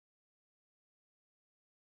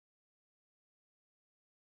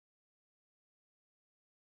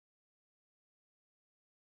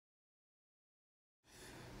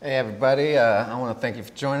Hey everybody, I want to thank you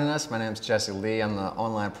for joining us. My name is Jesse Lee. I'm the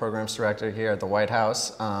Online Programs Director here at the White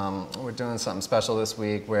House. We're doing something special this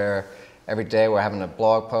week where every day we're having a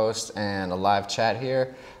blog post and a live chat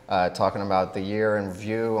here talking about the year in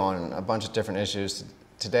review on a bunch of different issues.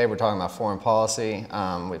 Today we're talking about foreign policy.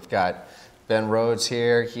 We've got Ben Rhodes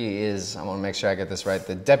here. He is, I want to make sure I get this right,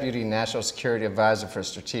 the Deputy National Security Advisor for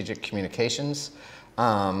Strategic Communications.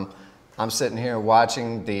 I'm sitting here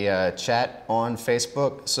watching the chat on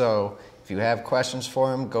Facebook, so if you have questions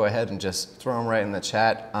for him, go ahead and just throw them right in the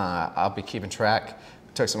chat. I'll be keeping track.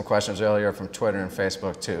 We took some questions earlier from Twitter and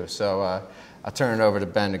Facebook too, so I'll turn it over to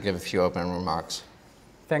Ben to give a few opening remarks.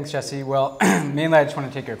 Thanks, Jesse. Well, mainly I just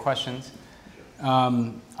want to take your questions.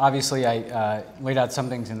 Obviously, I laid out some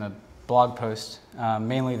things in the blog post,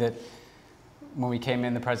 mainly that when we came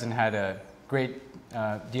in, the president had a great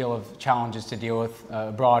deal of challenges to deal with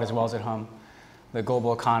abroad as well as at home. The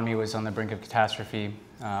global economy was on the brink of catastrophe.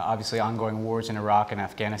 Obviously, ongoing wars in Iraq and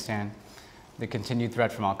Afghanistan, the continued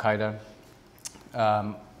threat from Al-Qaeda,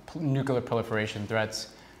 nuclear proliferation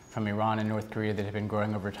threats from Iran and North Korea that have been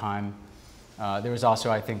growing over time. There was also,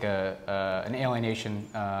 I think, an alienation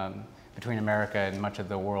between America and much of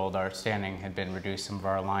the world. Our standing had been reduced. Some of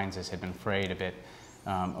our alliances had been frayed a bit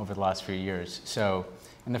over the last few years. So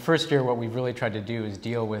in the first year, what we've really tried to do is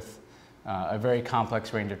deal with a very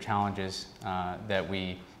complex range of challenges that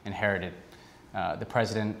we inherited. The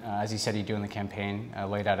president, as he said he'd do in the campaign,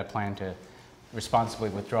 laid out a plan to responsibly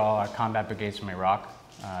withdraw our combat brigades from Iraq.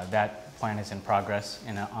 That plan is in progress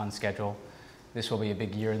and on schedule. This will be a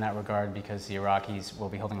big year in that regard because the Iraqis will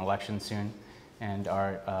be holding elections soon, and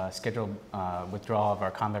our scheduled withdrawal of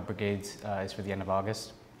our combat brigades is for the end of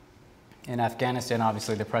August. In Afghanistan,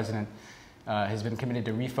 obviously, the president has been committed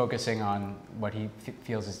to refocusing on what he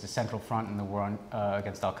feels is the central front in the war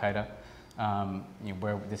against Al-Qaeda.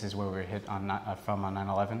 This is where we were hit from on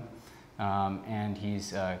 9/11. And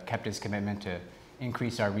he's kept his commitment to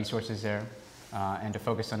increase our resources there and to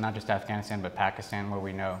focus on not just Afghanistan, but Pakistan, where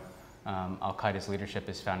we know Al-Qaeda's leadership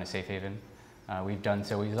has found a safe haven. We've done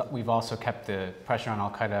so. We've also kept the pressure on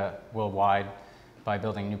Al-Qaeda worldwide by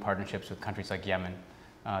building new partnerships with countries like Yemen.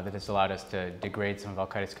 That has allowed us to degrade some of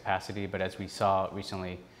Al-Qaeda's capacity, but as we saw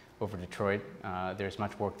recently over Detroit, there's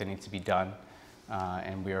much work that needs to be done,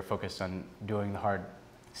 and we are focused on doing the hard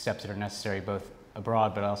steps that are necessary both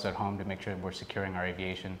abroad but also at home to make sure that we're securing our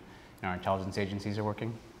aviation and our intelligence agencies are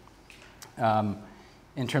working.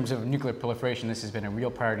 In terms of nuclear proliferation, this has been a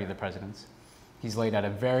real priority of the president's. He's laid out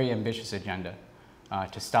a very ambitious agenda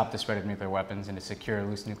to stop the spread of nuclear weapons and to secure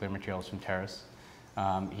loose nuclear materials from terrorists.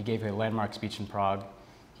 He gave a landmark speech in Prague.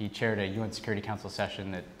 He chaired a UN Security Council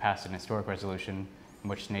session that passed an historic resolution in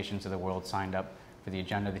which nations of the world signed up for the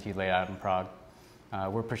agenda that he laid out in Prague.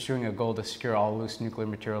 We're pursuing a goal to secure all loose nuclear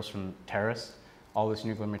materials from terrorists, all loose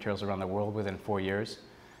nuclear materials around the world within 4 years.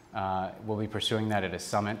 We'll be pursuing that at a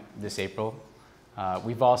summit this April.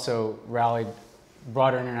 We've also rallied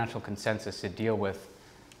broader international consensus to deal with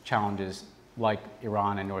challenges like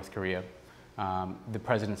Iran and North Korea. The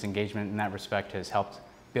president's engagement in that respect has helped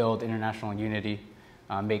build international unity,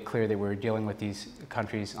 make clear that we're dealing with these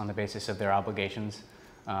countries on the basis of their obligations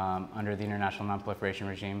under the international non-proliferation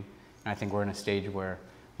regime. And I think we're in a stage where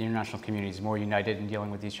the international community is more united in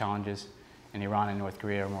dealing with these challenges, and Iran and North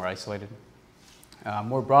Korea are more isolated.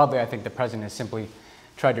 More broadly, I think the president has simply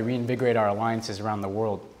tried to reinvigorate our alliances around the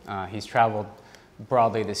world. He's traveled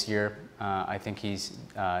broadly this year. I think he's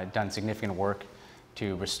done significant work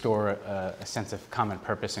to restore a sense of common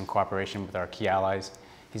purpose and cooperation with our key allies.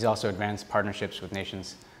 He's also advanced partnerships with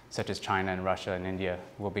nations such as China and Russia and India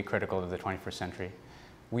will be critical to the 21st century.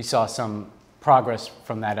 We saw some progress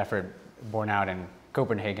from that effort borne out in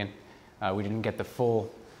Copenhagen. We didn't get the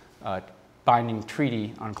full binding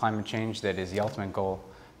treaty on climate change that is the ultimate goal,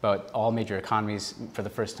 but all major economies for the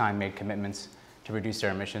first time made commitments to reduce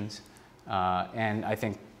their emissions. And I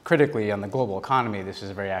think critically on the global economy, this was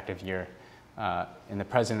a very active year. And the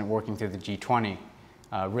president working through the G20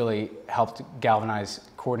 really helped galvanize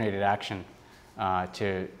coordinated action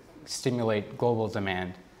to stimulate global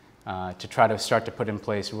demand, to try to start to put in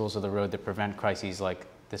place rules of the road that prevent crises like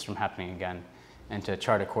this from happening again, and to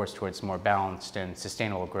chart a course towards more balanced and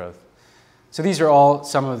sustainable growth. So these are all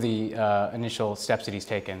some of the initial steps that he's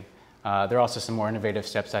taken. There are also some more innovative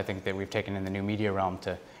steps, I think, that we've taken in the new media realm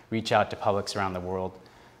to reach out to publics around the world,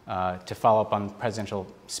 to follow up on presidential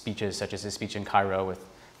speeches, such as his speech in Cairo with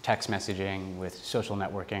text messaging, with social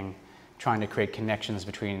networking, trying to create connections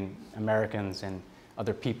between Americans and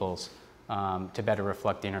other peoples to better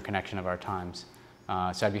reflect the interconnection of our times.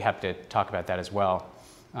 So I'd be happy to talk about that as well.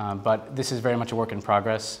 But this is very much a work in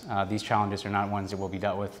progress. These challenges are not ones that will be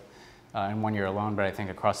dealt with in 1 year alone, but I think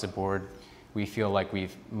across the board, we feel like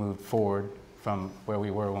we've moved forward from where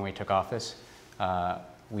we were when we took office.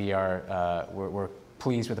 We're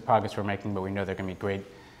pleased with the progress we're making, but we know there are going to be great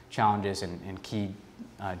challenges and key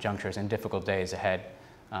junctures and difficult days ahead.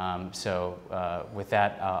 With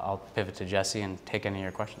that, I'll pivot to Jesse and take any of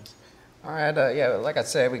your questions. All right, yeah, like I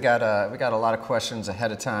said, we got a lot of questions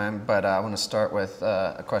ahead of time, but I want to start with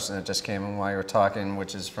a question that just came in while you were talking,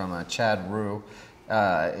 which is from Chad Rue.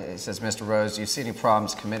 It says, Mr. Rhodes, do you see any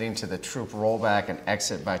problems committing to the troop rollback and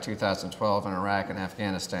exit by 2012 in Iraq and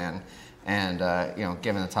Afghanistan? And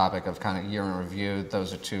given the topic of kind of year in review,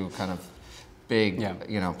 those are two kind of big,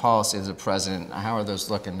 policies of the president. How are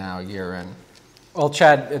those looking now, year in? Well,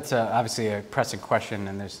 Chad, it's obviously a pressing question,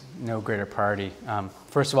 and there's no greater priority.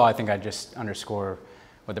 First of all, I think I'd just underscore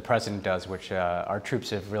what the president does, which our troops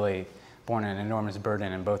have really borne an enormous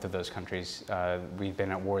burden in both of those countries. We've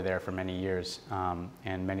been at war there for many years,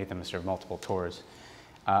 and many of them have served multiple tours.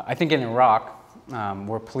 I think in Iraq,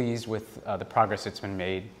 we're pleased with the progress that's been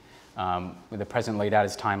made. The president laid out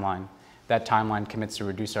his timeline. That timeline commits to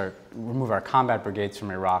remove our combat brigades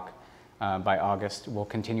from Iraq by August. We'll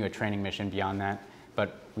continue a training mission beyond that,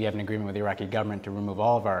 but we have an agreement with the Iraqi government to remove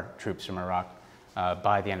all of our troops from Iraq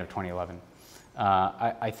by the end of 2011.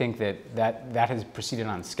 I think that has proceeded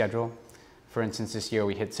on schedule. For instance, this year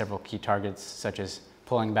we hit several key targets, such as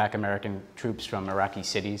pulling back American troops from Iraqi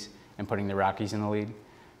cities and putting the Iraqis in the lead.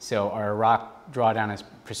 So our Iraq drawdown is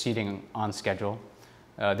proceeding on schedule.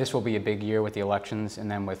 This will be a big year with the elections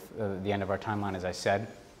and then with the end of our timeline, as I said.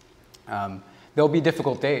 There'll be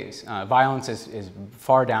difficult days. Violence is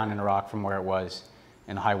far down in Iraq from where it was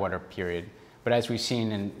in the high water period. But as we've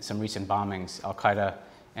seen in some recent bombings, Al-Qaeda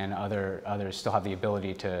and others still have the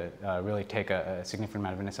ability to really take a significant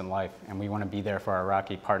amount of innocent life. And we want to be there for our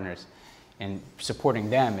Iraqi partners and supporting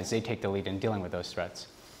them as they take the lead in dealing with those threats.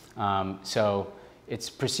 So it's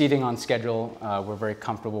proceeding on schedule. We're very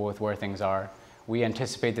comfortable with where things are. We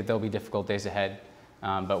anticipate that there'll be difficult days ahead,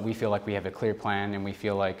 but we feel like we have a clear plan, and we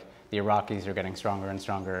feel like the Iraqis are getting stronger and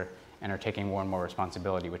stronger and are taking more and more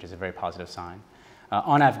responsibility, which is a very positive sign.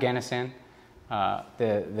 On Afghanistan,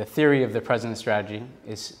 the theory of the president's strategy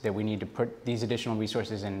is that we need to put these additional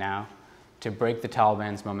resources in now to break the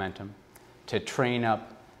Taliban's momentum, to train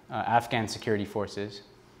up Afghan security forces,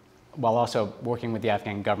 while also working with the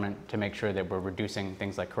Afghan government to make sure that we're reducing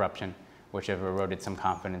things like corruption, which have eroded some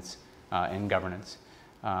confidence in governance.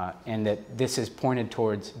 And that this is pointed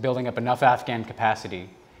towards building up enough Afghan capacity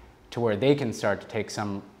to where they can start to take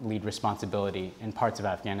some lead responsibility in parts of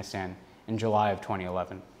Afghanistan in July of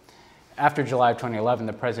 2011. After July of 2011,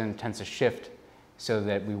 the president intends to shift so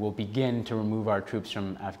that we will begin to remove our troops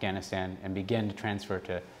from Afghanistan and begin to transfer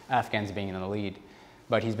to Afghans being in the lead.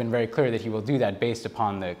 But he's been very clear that he will do that based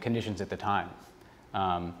upon the conditions at the time.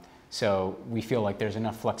 So we feel like there's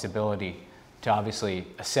enough flexibility to obviously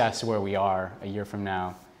assess where we are a year from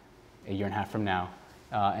now, a year and a half from now,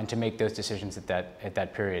 and to make those decisions at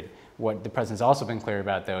that period. What the president's also been clear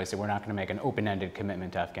about, though, is that we're not going to make an open-ended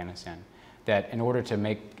commitment to Afghanistan. That in order to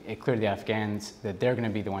make it clear to the Afghans that they're going to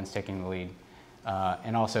be the ones taking the lead,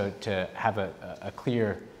 and also to have a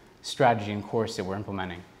clear strategy and course that we're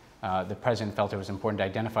implementing, the president felt it was important to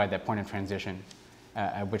identify that point of transition,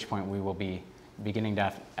 at which point we will be beginning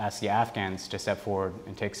to ask the Afghans to step forward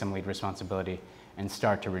and take some lead responsibility and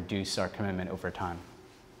start to reduce our commitment over time.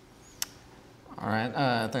 All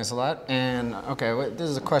right, thanks a lot. And okay, this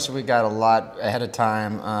is a question we got a lot ahead of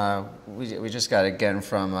time. We just got it again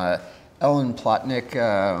from Ellen Plotnick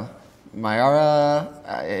Mayara,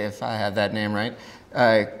 if I have that name right.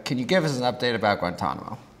 Can you give us an update about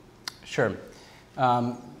Guantanamo? Sure.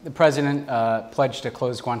 The president pledged to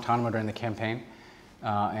close Guantanamo during the campaign,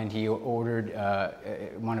 and he ordered,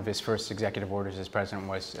 one of his first executive orders as president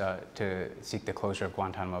was to seek the closure of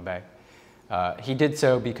Guantanamo Bay. He did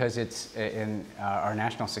so because it's in our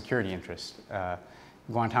national security interest.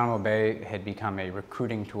 Guantanamo Bay had become a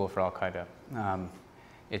recruiting tool for Al-Qaeda.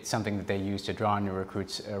 It's something that they use to draw new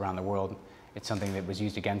recruits around the world. It's something that was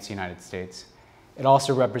used against the United States. It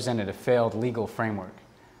also represented a failed legal framework.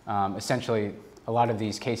 Essentially, a lot of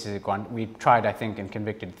these cases at we tried, I think, and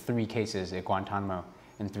convicted 3 cases at Guantanamo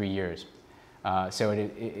in 3 years. So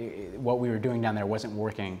what we were doing down there wasn't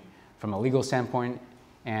working from a legal standpoint,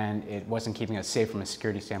 and it wasn't keeping us safe from a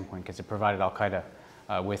security standpoint because it provided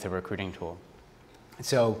Al-Qaeda with a recruiting tool.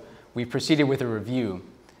 So we proceeded with a review.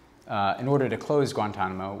 In order to close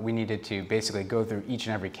Guantanamo, we needed to basically go through each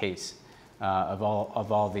and every case of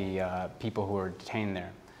all the people who were detained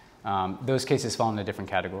there. Those cases fall into different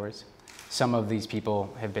categories. Some of these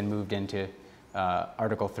people have been moved into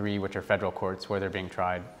Article 3, which are federal courts where they're being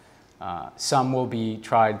tried. Some will be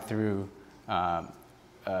tried through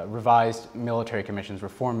revised military commissions,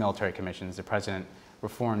 reformed military commissions. The president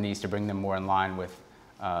reformed these to bring them more in line with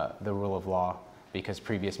the rule of law, because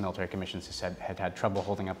previous military commissions had trouble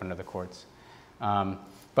holding up under the courts.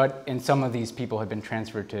 But in some of these, people have been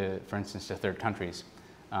transferred to, for instance, to third countries,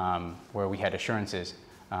 where we had assurances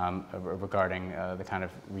regarding the kind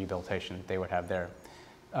of rehabilitation that they would have there.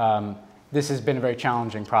 This has been a very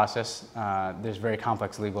challenging process. There's very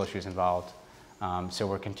complex legal issues involved, so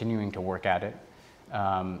we're continuing to work at it.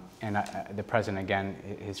 The president, again,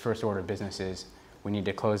 his first order of business is we need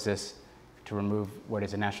to close this to remove what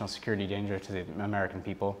is a national security danger to the American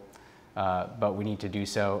people, but we need to do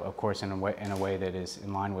so, of course, in a way that is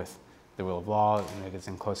in line with the rule of law and that is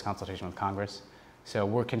in close consultation with Congress. So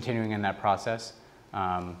we're continuing in that process.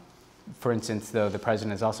 For instance, though, the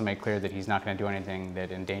president has also made clear that he's not going to do anything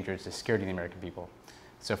that endangers the security of the American people.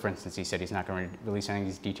 So, for instance, he said he's not going to release any of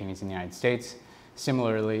these detainees in the United States.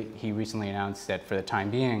 Similarly, he recently announced that for the time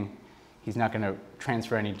being, he's not going to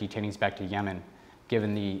transfer any detainees back to Yemen,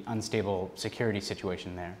 given the unstable security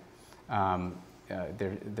situation there.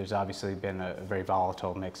 There's obviously been a very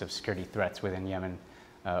volatile mix of security threats within Yemen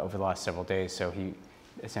over the last several days, so he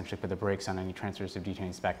essentially put the brakes on any transfers of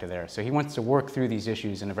detainees back to there. So he wants to work through these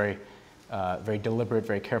issues in a very deliberate,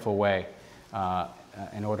 very careful way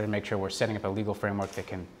in order to make sure we're setting up a legal framework that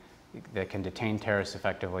can detain terrorists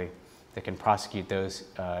effectively, that can prosecute those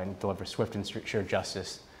and deliver swift and sure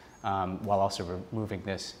justice, while also removing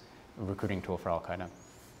this recruiting tool for Al-Qaeda.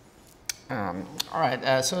 All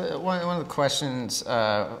right, so one of the questions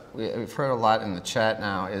we've heard a lot in the chat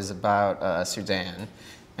now is about Sudan.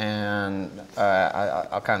 And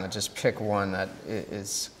I'll kind of just pick one that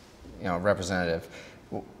is, representative.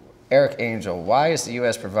 Eric Angel, why is the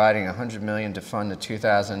U.S. providing $100 million to fund the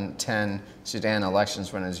 2010 Sudan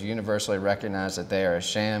elections when it is universally recognized that they are a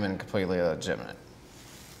sham and completely illegitimate?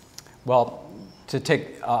 Well,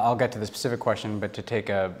 I'll get to the specific question, but to take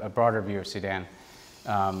a broader view of Sudan,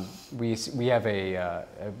 we have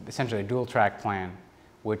essentially a dual-track plan,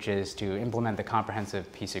 which is to implement the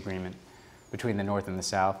comprehensive peace agreement between the North and the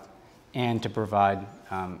South, and to provide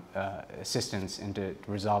assistance and to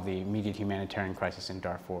resolve the immediate humanitarian crisis in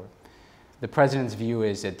Darfur. The president's view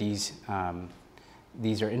is that these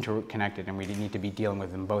are interconnected, and we need to be dealing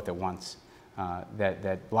with them both at once.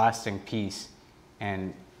 That lasting peace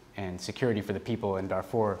and security for the people in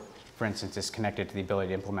Darfur, for instance, is connected to the ability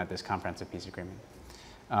to implement this comprehensive peace agreement.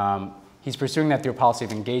 He's pursuing that through a policy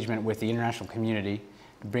of engagement with the international community,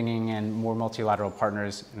 bringing in more multilateral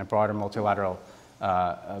partners and a broader multilateral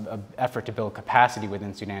effort to build capacity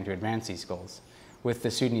within Sudan to advance these goals. With the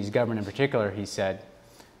Sudanese government in particular, he said,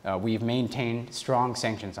 we've maintained strong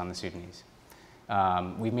sanctions on the Sudanese.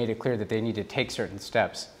 We've made it clear that they need to take certain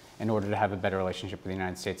steps in order to have a better relationship with the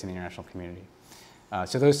United States and the international community.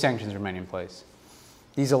 So those sanctions remain in place.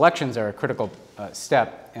 These elections are a critical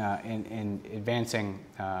step in advancing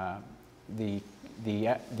the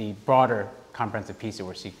broader comprehensive peace that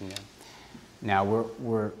we're seeking there. Now,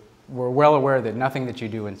 we're well aware that nothing that you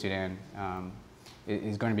do in Sudan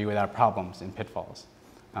is going to be without problems and pitfalls.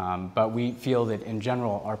 But we feel that in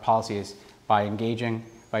general, our policy is by engaging,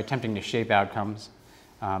 by attempting to shape outcomes,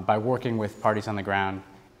 by working with parties on the ground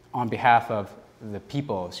on behalf of the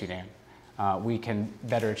people of Sudan, we can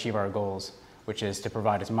better achieve our goals, which is to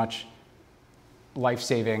provide as much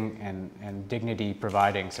life-saving and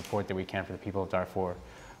dignity-providing support that we can for the people of Darfur,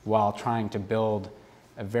 while trying to build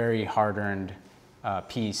a very hard-earned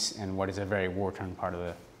peace in what is a very war-torn part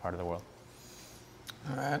of the world.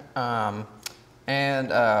 All right.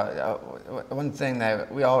 One thing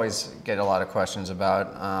that we always get a lot of questions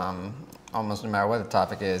about, almost no matter what the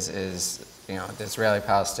topic is the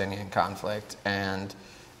Israeli-Palestinian conflict, and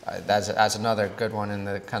that's another good one in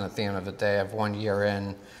the kind of theme of the day of 1 year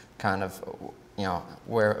in, kind of,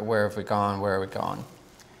 where have we gone, where are we going?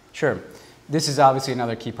 Sure. This is obviously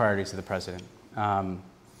another key priority to the president.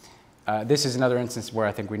 This is another instance where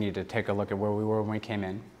I think we need to take a look at where we were when we came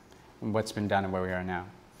in, and what's been done and where we are now.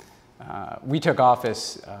 We took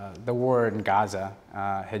office, the war in Gaza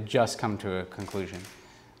had just come to a conclusion.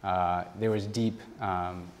 There was deep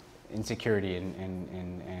insecurity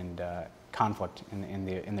and conflict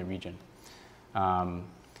in the region.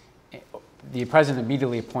 The president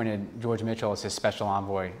immediately appointed George Mitchell as his special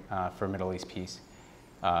envoy for Middle East peace.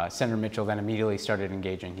 Senator Mitchell then immediately started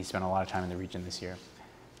engaging. He spent a lot of time in the region this year.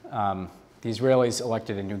 The Israelis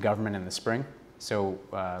elected a new government in the spring, so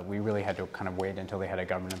we really had to kind of wait until they had a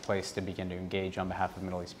government in place to begin to engage on behalf of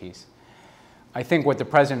Middle East peace. I think what the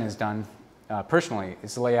president has done personally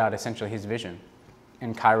is lay out essentially his vision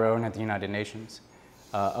in Cairo and at the United Nations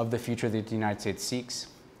of the future that the United States seeks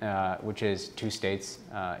which is two states,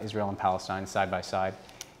 Israel and Palestine, side by side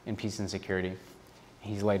in peace and security.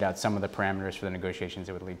 He's laid out some of the parameters for the negotiations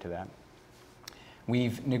that would lead to that.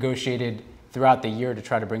 We've negotiated throughout the year to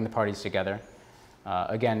try to bring the parties together.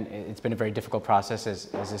 Again, it's been a very difficult process, as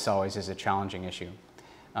this always is a challenging issue.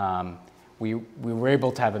 We were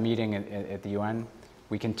able to have a meeting at the UN.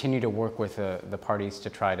 We continue to work with the parties to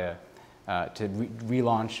try to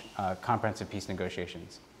relaunch comprehensive peace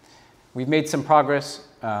negotiations. We've made some progress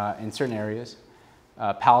in certain areas.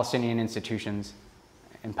 Palestinian institutions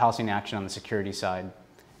and Palestinian action on the security side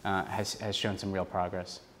has shown some real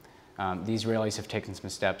progress. The Israelis have taken some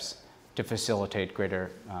steps to facilitate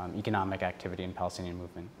greater economic activity in Palestinian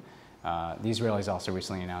movement. The Israelis also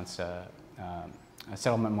recently announced a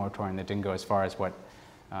settlement moratorium that didn't go as far as what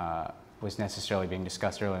was necessarily being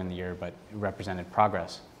discussed earlier in the year, but it represented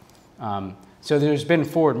progress. So there's been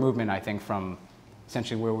forward movement, I think, from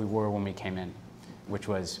essentially where we were when we came in, which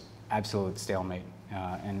was absolute stalemate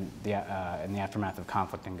in the aftermath of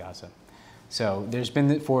conflict in Gaza. So there's been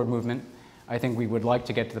the forward movement. I think we would like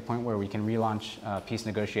to get to the point where we can relaunch peace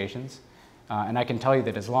negotiations. And I can tell you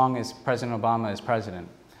that as long as President Obama is president,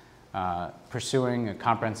 pursuing a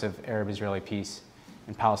comprehensive Arab-Israeli peace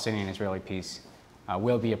and Palestinian-Israeli peace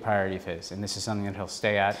will be a priority of his. And this is something that he'll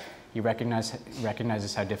stay at. He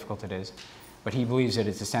recognizes how difficult it is, but he believes that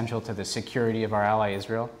it's essential to the security of our ally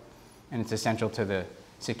Israel, and it's essential to the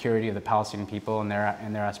security of the Palestinian people and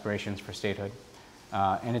their aspirations for statehood.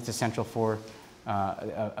 And it's essential for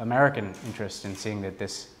American interest in seeing that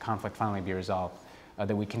this conflict finally be resolved,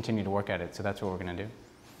 that we continue to work at it. So that's what we're going to do.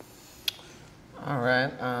 All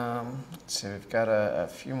right. Let's see. We've got a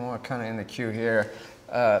few more kind of in the queue here.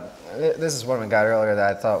 This is one we got earlier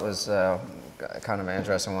that I thought was kind of an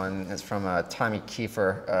interesting one. It's from Tommy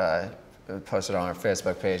Kiefer, posted on our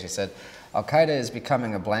Facebook page. He said, Al-Qaeda is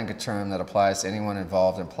becoming a blanket term that applies to anyone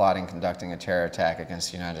involved in plotting, conducting a terror attack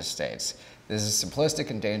against the United States. This is simplistic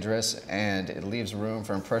and dangerous, and it leaves room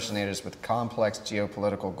for impersonators with complex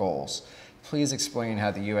geopolitical goals. Please explain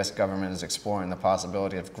how the U.S. government is exploring the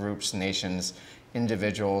possibility of groups, nations,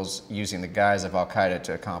 individuals using the guise of Al-Qaeda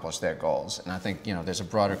to accomplish their goals. And I think, there's a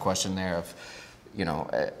broader question there of,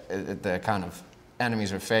 the kind of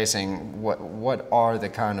enemies we're facing. What are the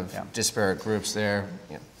kind of disparate groups there?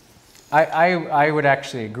 Yeah. I would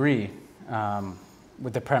actually agree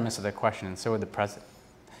with the premise of the question, and so would the president.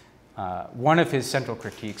 One of his central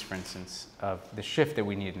critiques, for instance, of the shift that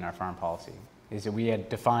we need in our foreign policy is that we had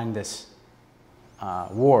defined this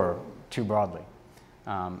war too broadly.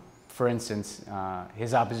 For instance,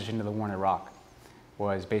 his opposition to the war in Iraq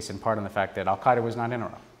was based in part on the fact that Al-Qaeda was not in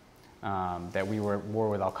Iraq, that we were at war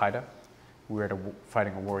with Al-Qaeda, we were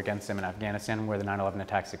fighting a war against them in Afghanistan, where the 9/11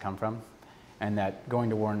 attacks had come from, and that going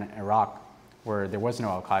to war in Iraq, where there was no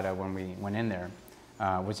Al-Qaeda when we went in there,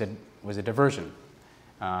 was a diversion.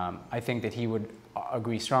 I think that he would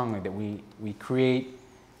agree strongly that we create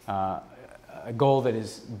a goal that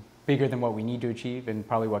is bigger than what we need to achieve and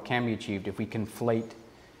probably what can be achieved if we conflate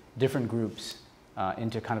different groups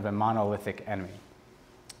into kind of a monolithic enemy.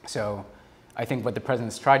 So I think what the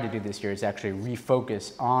president's tried to do this year is actually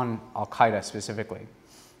refocus on Al-Qaeda specifically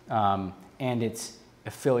and its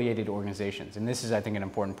affiliated organizations. And this is, I think, an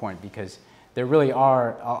important point because there really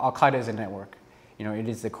are, Al-Qaeda is a network. It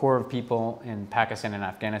is the core of people in Pakistan and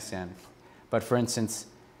Afghanistan. But for instance,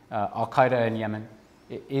 Al-Qaeda in Yemen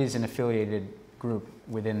is an affiliated group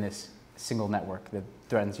within this single network that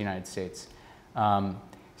threatens the United States.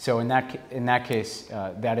 So in that case,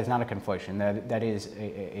 that is not a conflation. That is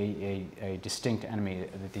a distinct enemy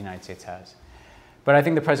that the United States has. But I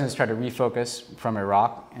think the president's tried to refocus from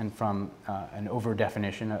Iraq and from an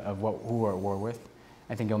over-definition of who we're at war with.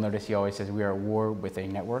 I think you'll notice he always says we are at war with a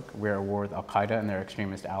network. We are at war with Al-Qaeda and their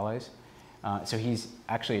extremist allies. So he's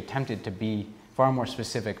actually attempted to be far more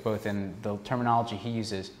specific, both in the terminology he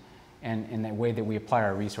uses and in the way that we apply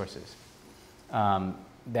our resources.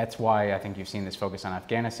 That's why I think you've seen this focus on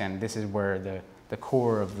Afghanistan. This is where the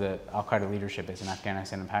core of the Al-Qaeda leadership is in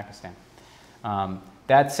Afghanistan and Pakistan.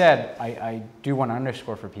 That said, I do want to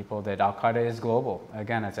underscore for people that Al-Qaeda is global.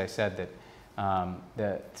 Again, as I said,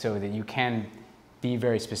 so that you can be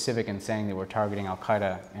very specific in saying that we're targeting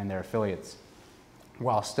Al-Qaeda and their affiliates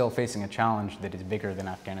while still facing a challenge that is bigger than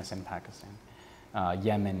Afghanistan and Pakistan.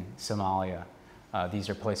 Yemen, Somalia, these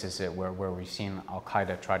are places where we've seen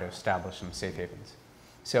Al-Qaeda try to establish some safe havens.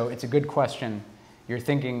 So it's a good question. You're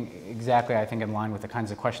thinking exactly, I think, in line with the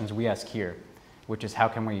kinds of questions we ask here, which is how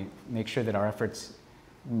can we make sure that our efforts,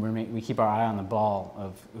 we keep our eye on the ball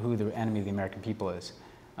of who the enemy of the American people is,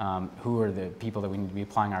 who are the people that we need to be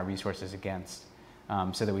applying our resources against,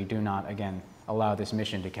 so that we do not, again, allow this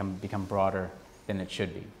mission to become broader than it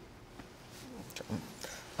should be.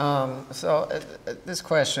 This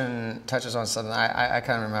question touches on something I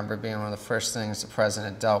kind of remember being one of the first things the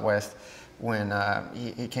president dealt with when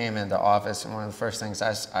he came into office, and one of the first things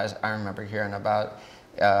I remember hearing about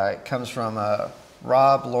comes from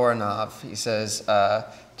Rob Lorinov. He says,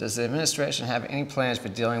 does the administration have any plans for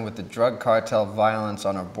dealing with the drug cartel violence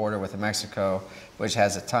on our border with Mexico, which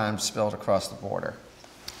has at times spilled across the border?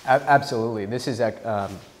 Absolutely. This is,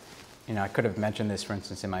 you know, I could have mentioned this, for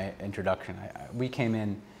instance, in my introduction. We came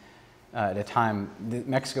in at a time,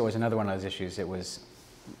 Mexico was another one of those issues that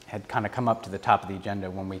had kind of come up to the top of the agenda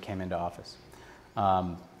when we came into office.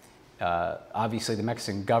 Obviously, the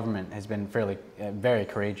Mexican government has been very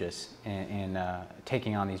courageous in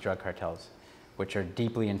taking on these drug cartels, which are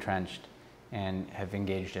deeply entrenched and have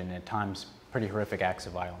engaged in, at times, pretty horrific acts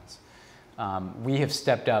of violence. We have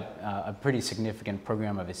stepped up a pretty significant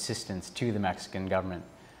program of assistance to the Mexican government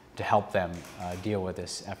to help them deal with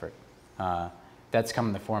this effort. That's come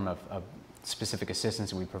in the form of specific assistance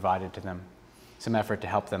that we provided to them, some effort to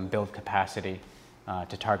help them build capacity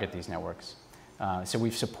to target these networks. So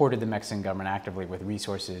we've supported the Mexican government actively with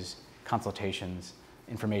resources, consultations,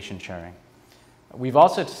 information sharing. We've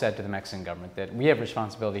also said to the Mexican government that we have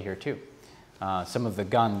responsibility here too. Some of the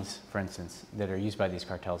guns, for instance, that are used by these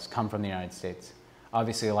cartels come from the United States.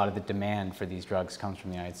 Obviously, a lot of the demand for these drugs comes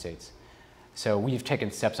from the United States. So we've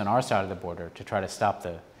taken steps on our side of the border to try to stop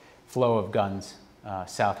the flow of guns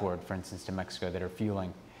southward, for instance, to Mexico that are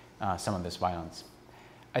fueling some of this violence.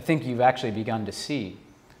 I think you've actually begun to see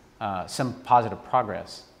some positive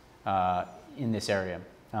progress in this area.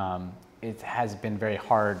 It has been very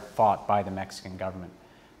hard fought by the Mexican government,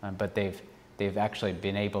 but they've actually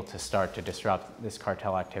been able to start to disrupt this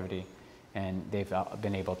cartel activity, and they've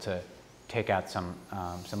been able to take out some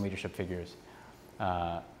leadership figures.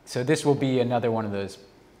 So this will be another one of those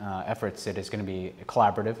efforts that is going to be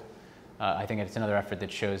collaborative. I think it's another effort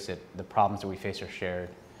that shows that the problems that we face are shared,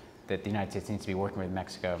 that the United States needs to be working with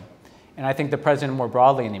Mexico. And I think the president more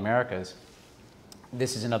broadly in the Americas,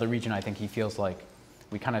 this is another region I think he feels like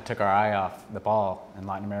we kind of took our eye off the ball in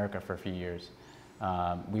Latin America for a few years.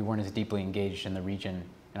 We weren't as deeply engaged in the region,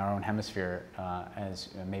 in our own hemisphere, as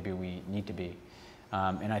maybe we need to be.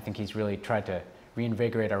 And I think he's really tried to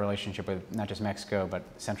reinvigorate our relationship with not just Mexico, but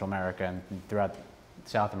Central America and throughout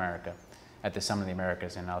South America, at the Summit of the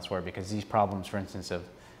Americas and elsewhere, because these problems, for instance, of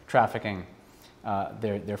trafficking,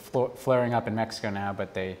 they're flaring up in Mexico now,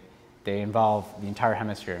 but they involve the entire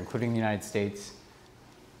hemisphere, including the United States,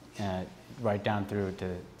 right down through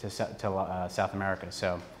to South America.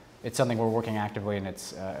 So it's something we're working actively, and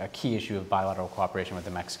it's a key issue of bilateral cooperation with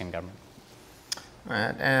the Mexican government.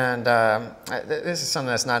 Right, and this is something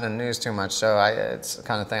that's not in the news too much, so it's the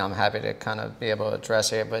kind of thing I'm happy to kind of be able to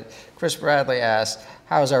address here. But Chris Bradley asked,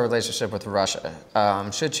 how is our relationship with Russia?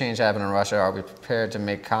 Should change happen in Russia, are we prepared to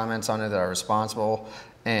make comments on it that are responsible?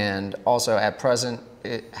 And also, at present,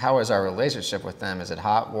 how is our relationship with them? Is it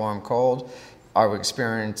hot, warm, cold? Are we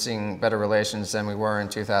experiencing better relations than we were in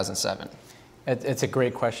 2007? It's a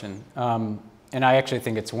great question. And I actually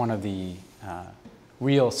think it's one of the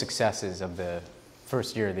real successes of the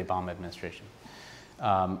first year of the Obama administration.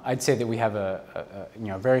 I'd say that we have a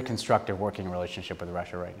very constructive working relationship with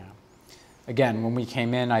Russia right now. Again, when we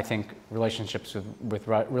came in, I think relations with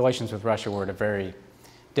Russia were at a very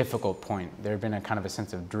difficult point. There had been a kind of a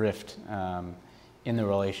sense of drift in the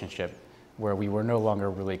relationship, where we were no longer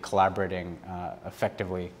really collaborating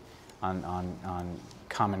effectively on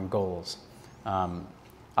common goals.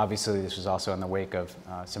 Obviously, this was also in the wake of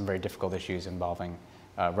some very difficult issues involving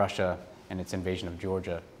Russia and its invasion of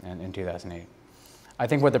Georgia in 2008. I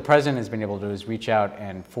think what the president has been able to do is reach out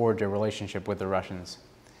and forge a relationship with the Russians,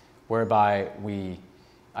 whereby we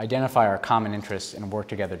identify our common interests and work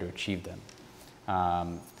together to achieve them.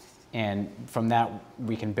 And from that,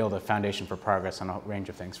 we can build a foundation for progress on a range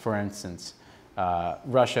of things. For instance,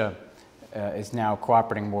 Russia is now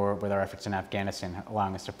cooperating more with our efforts in Afghanistan,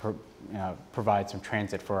 allowing us to provide some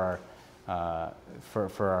transit for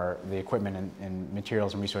the equipment and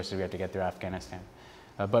materials and resources we have to get through Afghanistan.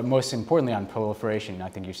 But most importantly, on proliferation, I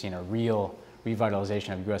think you've seen a real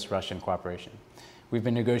revitalization of U.S.-Russian cooperation. We've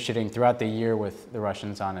been negotiating throughout the year with the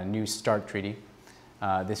Russians on a new START treaty.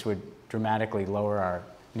 This would dramatically lower our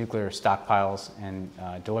nuclear stockpiles and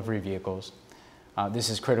delivery vehicles. This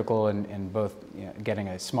is critical in both getting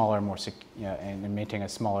a smaller, and maintaining a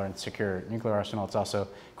smaller and secure nuclear arsenal. It's also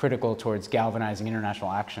critical towards galvanizing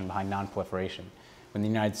international action behind non-proliferation. When the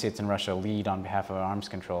United States and Russia lead on behalf of arms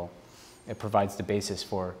control, it provides the basis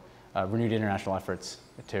for renewed international efforts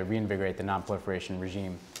to reinvigorate the non-proliferation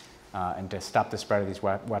regime and to stop the spread of these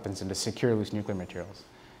weapons and to secure loose nuclear materials.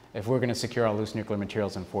 if we're going to secure our loose nuclear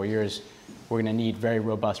materials in 4 years, we're going to need very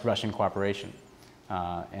robust Russian cooperation.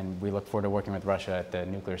 And we look forward to working with Russia at the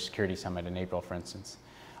Nuclear Security Summit in April, for instance.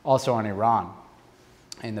 Also on Iran,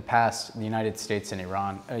 in the past, the United States and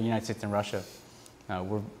Russia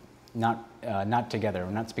were not together.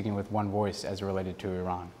 We're not speaking with one voice as related to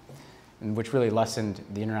Iran, and which really lessened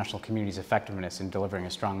the international community's effectiveness in delivering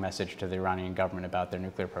a strong message to the Iranian government about their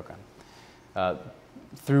nuclear program.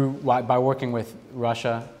 By working with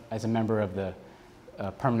Russia as a member of the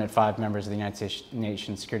permanent 5 members of the United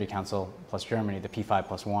Nations Security Council plus Germany, the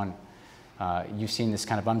P5+1, you've seen this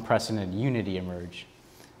kind of unprecedented unity emerge,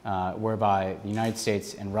 whereby the United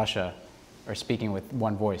States and Russia are speaking with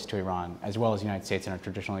one voice to Iran, as well as the United States and our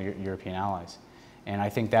traditional European allies. And I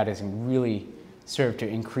think that has really served to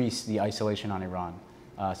increase the isolation on Iran,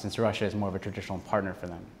 since Russia is more of a traditional partner for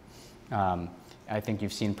them. I think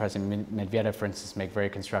you've seen President Medvedev, for instance, make very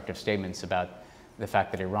constructive statements about the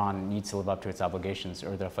fact that Iran needs to live up to its obligations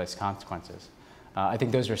or they'll face consequences. I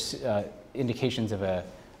think those are indications of a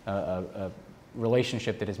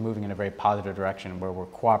relationship that is moving in a very positive direction, where we're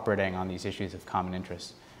cooperating on these issues of common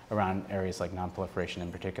interest around areas like nonproliferation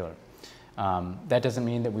in particular. That doesn't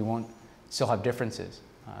mean that we won't still have differences.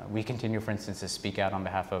 We continue, for instance, to speak out on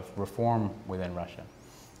behalf of reform within Russia.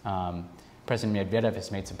 President Medvedev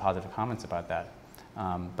has made some positive comments about that.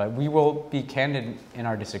 But we will be candid in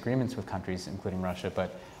our disagreements with countries, including Russia,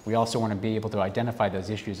 but we also want to be able to identify those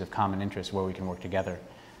issues of common interest where we can work together,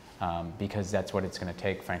 because that's what it's going to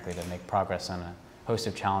take, frankly, to make progress on a host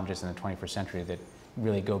of challenges in the 21st century that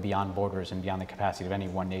really go beyond borders and beyond the capacity of any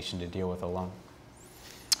one nation to deal with alone.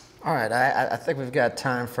 All right, I think we've got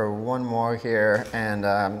time for one more here, and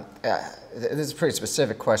this is a pretty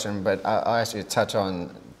specific question, but I'll ask you to touch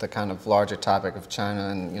on the kind of larger topic of China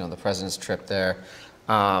and the president's trip there.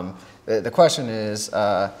 The question is,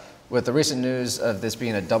 with the recent news of this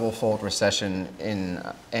being a double-fold recession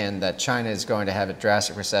and that China is going to have a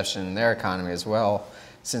drastic recession in their economy as well,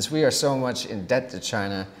 since we are so much in debt to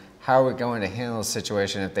China, how are we going to handle the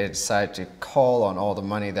situation if they decide to call on all the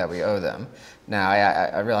money that we owe them? Now,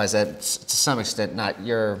 I realize that's to some extent not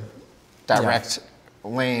your direct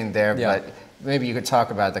lane there, but maybe you could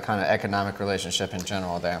talk about the kind of economic relationship in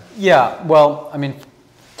general there. Yeah, well, I mean,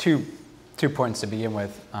 two points to begin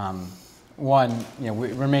with. One, it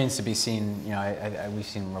remains to be seen. We've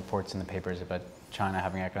seen reports in the papers about China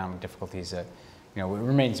having economic difficulties. That, it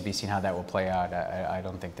remains to be seen how that will play out. I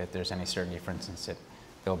don't think that there's any certainty, for instance, that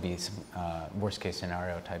there'll be some worst-case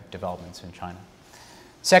scenario type developments in China.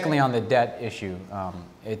 Secondly, on the debt issue,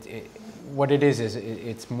 what it is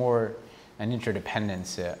it's more an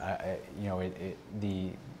interdependence.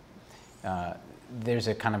 There's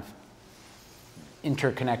a kind of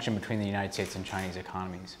interconnection between the United States and Chinese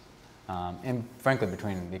economies, and frankly,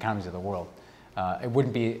 between the economies of the world. It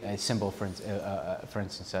wouldn't be as simple, for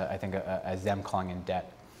instance, I think, as them calling in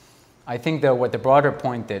debt. I think, though, what the broader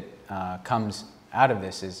point that comes out of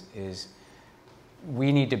this is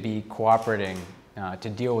we need to be cooperating to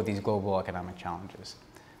deal with these global economic challenges.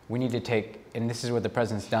 We need to take, and this is what the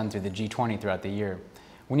president's done through the G20 throughout the year,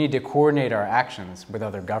 we need to coordinate our actions with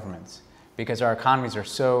other governments, because our economies are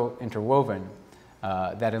so interwoven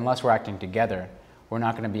that unless we're acting together, we're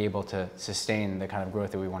not going to be able to sustain the kind of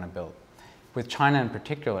growth that we want to build. With China in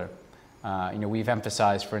particular, we've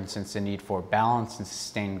emphasized, for instance, the need for balanced and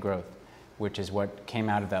sustained growth, which is what came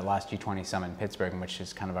out of that last G20 summit in Pittsburgh, and which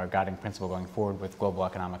is kind of our guiding principle going forward with global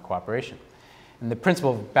economic cooperation. And the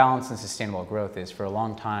principle of balanced and sustainable growth is, for a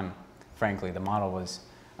long time, frankly, the model was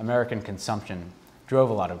American consumption drove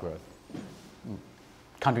a lot of growth.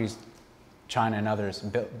 Countries, China and others,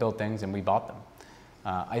 built things and we bought them.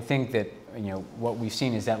 I think that what we've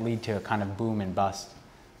seen is that lead to a kind of boom and bust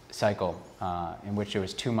cycle in which there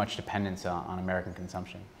was too much dependence on American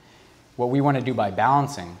consumption. What we want to do by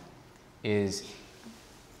balancing is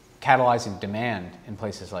catalyzing demand in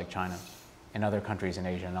places like China and other countries in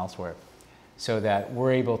Asia and elsewhere, so that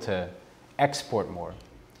we're able to export more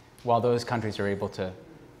while those countries are able to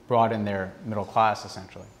broaden their middle class,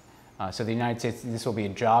 essentially. So the United States, this will be a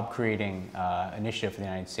job-creating initiative for the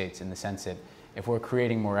United States, in the sense that if we're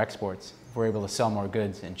creating more exports, if we're able to sell more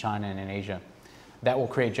goods in China and in Asia, that will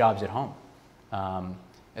create jobs at home,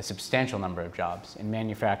 a substantial number of jobs in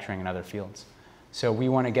manufacturing and other fields. So we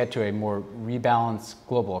want to get to a more rebalanced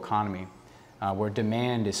global economy where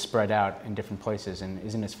demand is spread out in different places and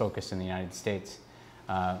isn't as focused in the United States,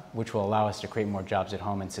 which will allow us to create more jobs at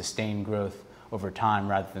home and sustain growth over time,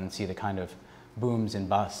 rather than see the kind of booms and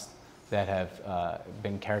busts that have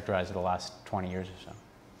been characterized in the last 20 years or so.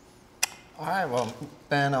 All right, well,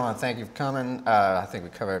 Ben, I want to thank you for coming. I think we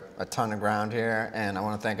covered a ton of ground here, and I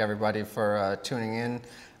want to thank everybody for tuning in.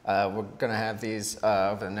 We're going to have these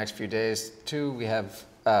over the next few days too. We have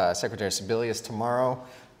Secretary Sebelius tomorrow.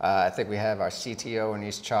 I think we have our CTO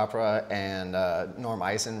Anish Chopra and Norm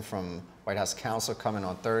Eisen from White House Counsel coming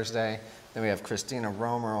on Thursday. Then we have Christina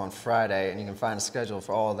Romer on Friday, and you can find a schedule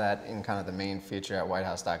for all of that in kind of the main feature at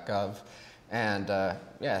whitehouse.gov. And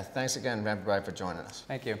yeah, thanks again, everybody, for joining us.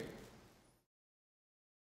 Thank you.